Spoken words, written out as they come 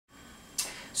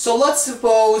So let's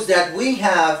suppose that we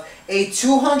have a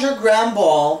 200-gram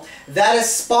ball that is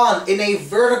spun in a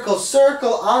vertical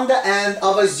circle on the end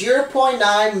of a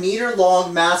 0.9 meter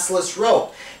long massless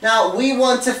rope. Now we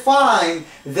want to find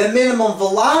the minimum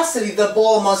velocity the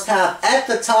ball must have at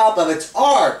the top of its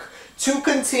arc to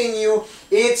continue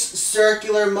its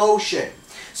circular motion.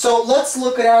 So let's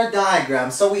look at our diagram.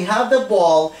 So we have the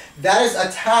ball that is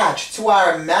attached to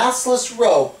our massless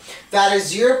rope that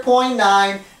is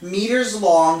 0.9 meters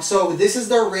long. So this is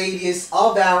the radius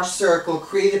of our circle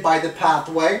created by the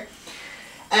pathway.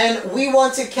 And we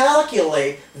want to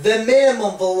calculate the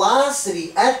minimum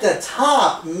velocity at the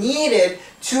top needed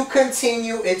to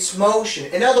continue its motion.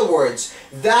 In other words,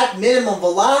 that minimum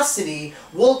velocity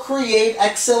will create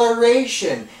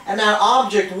acceleration, and our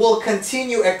object will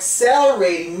continue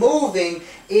accelerating, moving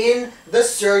in the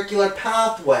circular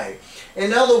pathway.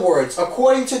 In other words,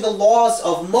 according to the laws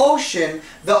of motion,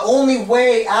 the only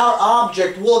way our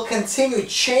object will continue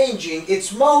changing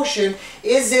its motion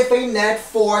is if a net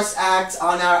force acts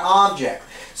on our object.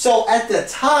 So at the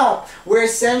top, we're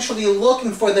essentially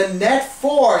looking for the net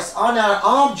force on our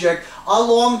object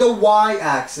along the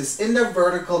y-axis in the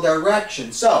vertical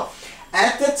direction. So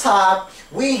at the top,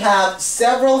 we have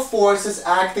several forces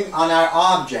acting on our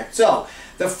object. So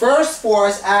the first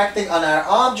force acting on our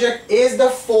object is the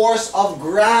force of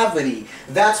gravity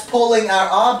that's pulling our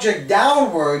object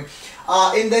downward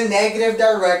in the negative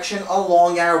direction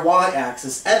along our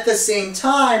y-axis. At the same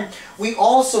time, we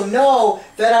also know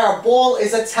that our ball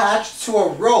is attached to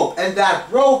a rope, and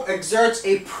that rope exerts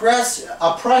a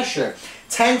pressure,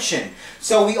 tension.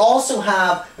 So we also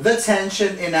have the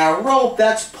tension in our rope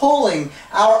that's pulling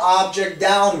our object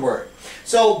downward.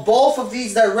 So both of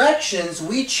these directions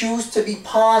we choose to be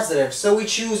positive. So we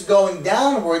choose going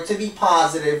downward to be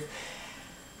positive.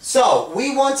 So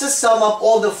we want to sum up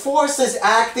all the forces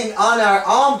acting on our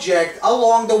object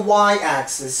along the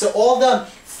y-axis. So all the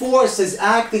forces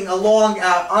acting on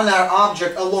our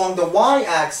object along the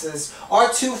y-axis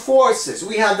are two forces.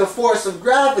 We have the force of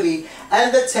gravity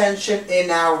and the tension in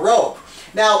our rope.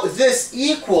 Now this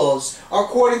equals,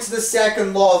 according to the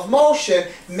second law of motion,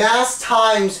 mass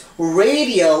times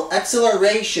radial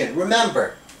acceleration.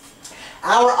 Remember,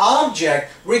 our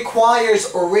object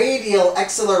requires radial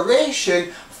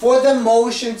acceleration for the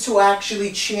motion to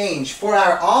actually change, for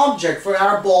our object, for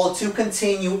our ball to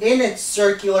continue in its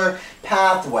circular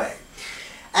pathway.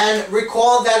 And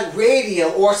recall that radial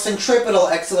or centripetal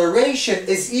acceleration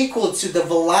is equal to the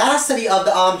velocity of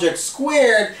the object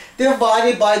squared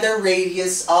divided by the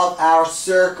radius of our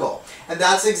circle. And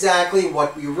that's exactly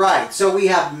what we write. So we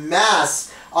have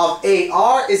mass of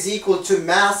AR is equal to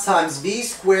mass times V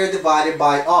squared divided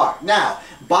by R. Now,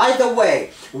 by the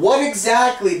way, what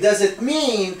exactly does it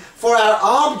mean for our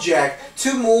object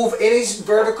to move in a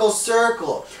vertical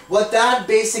circle? What that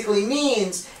basically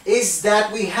means is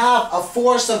that we have a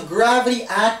force of gravity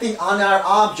acting on our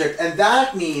object, and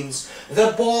that means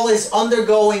the ball is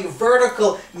undergoing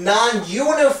vertical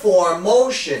non-uniform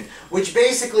motion, which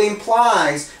basically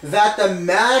implies that the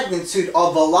magnitude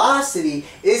of velocity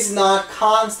is not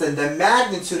constant. The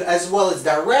magnitude as well as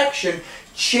direction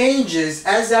changes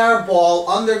as our ball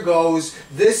undergoes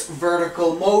this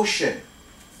vertical motion.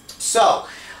 So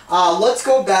let's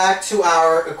go back to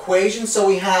our equation. So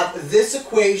we have this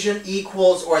equation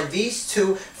equals, or these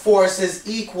two forces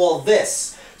equal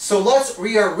this. So let's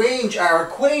rearrange our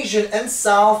equation and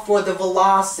solve for the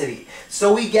velocity.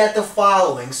 So we get the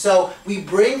following. So we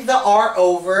bring the r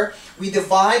over, we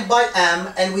divide by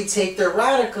m, and we take the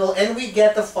radical, and we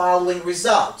get the following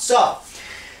result. So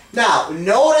now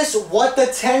notice what the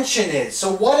tension is.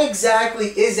 So what exactly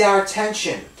is our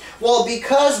tension? Well,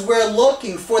 because we're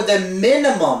looking for the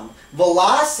minimum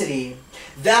velocity,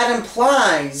 that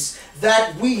implies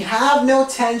that we have no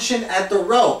tension at the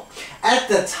rope. At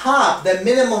the top, the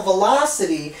minimum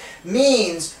velocity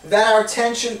means that our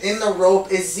tension in the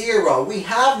rope is zero. We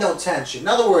have no tension. In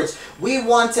other words, we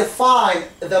want to find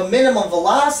the minimum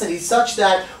velocity such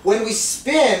that when we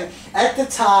spin at the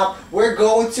top, we're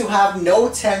going to have no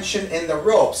tension in the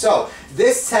rope. So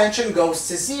this tension goes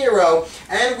to zero,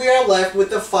 and we are left with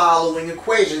the following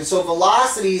equation. So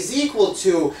velocity is equal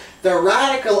to the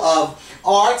radical of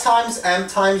r times m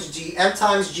times g. M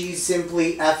times g is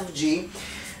simply f of g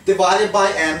divided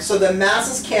by m. So the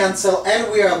masses cancel,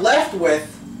 and we are left with,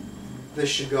 this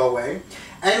should go away,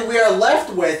 and we are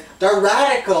left with the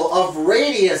radical of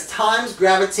radius times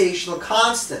gravitational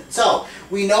constant. So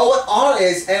we know what r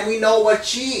is, and we know what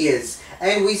g is.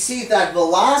 And we see that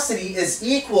velocity is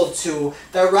equal to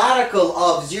the radical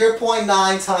of 0.9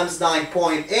 times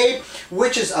 9.8,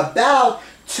 which is about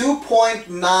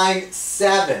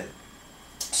 2.97.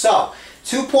 So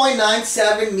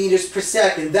 2.97 meters per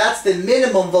second. That's the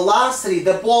minimum velocity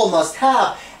the ball must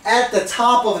have at the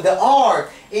top of the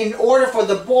arc in order for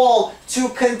the ball to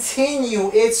continue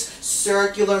its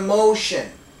circular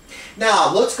motion.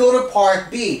 Now, let's go to part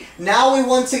B. Now we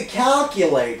want to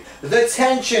calculate the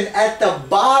tension at the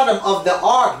bottom of the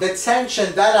arc, the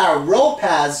tension that our rope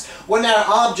has when our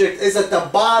object is at the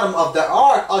bottom of the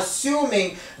arc,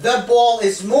 assuming the ball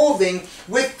is moving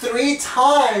with 3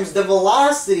 times the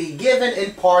velocity given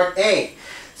in part A.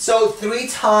 So 3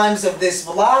 times of this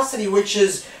velocity, which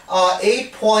is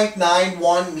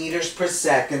 8.91 meters per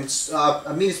second. So,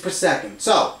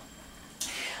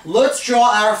 let's draw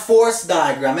our force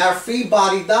diagram, our free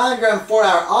body diagram for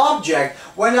our object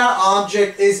when our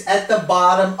object is at the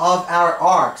bottom of our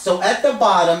arc. So at the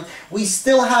bottom, we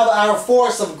still have our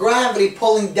force of gravity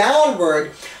pulling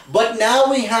downward, but now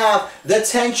we have the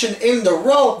tension in the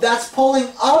rope that's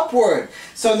pulling upward.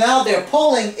 So now they're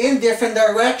pulling in different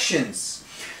directions.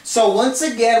 So once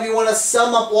again, we want to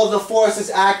sum up all the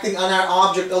forces acting on our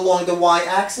object along the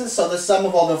y-axis. So the sum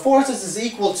of all the forces is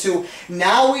equal to,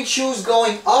 now we choose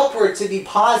going upward to be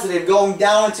positive, going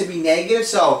down to be negative.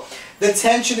 So the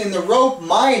tension in the rope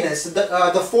minus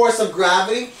the force of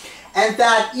gravity, and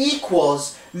that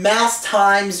equals mass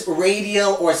times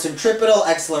radial or centripetal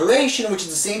acceleration, which is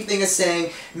the same thing as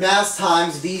saying mass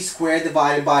times v squared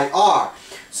divided by r.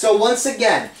 So once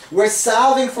again, we're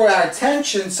solving for our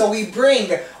tension, so we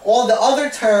bring all the other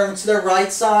terms to the right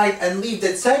side and leave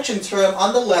the tension term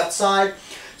on the left side.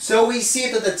 So we see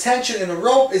that the tension in the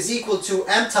rope is equal to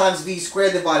m times v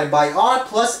squared divided by r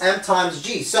plus m times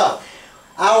g. So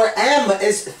our m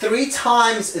is 3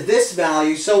 times this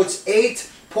value, so it's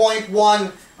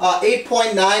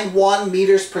 8.91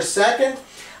 meters per second.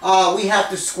 We have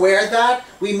to square that.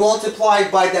 We multiply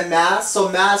it by the mass. So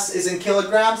mass is in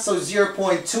kilograms, so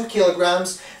 0.2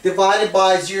 kilograms divided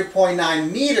by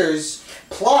 0.9 meters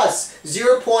plus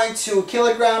 0.2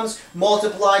 kilograms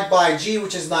multiplied by g,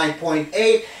 which is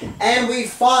 9.8. And we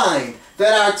find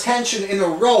that our tension in a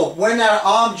rope, when our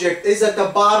object is at the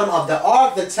bottom of the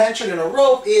arc, the tension in a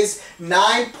rope is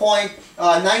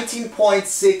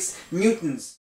 19.6 newtons.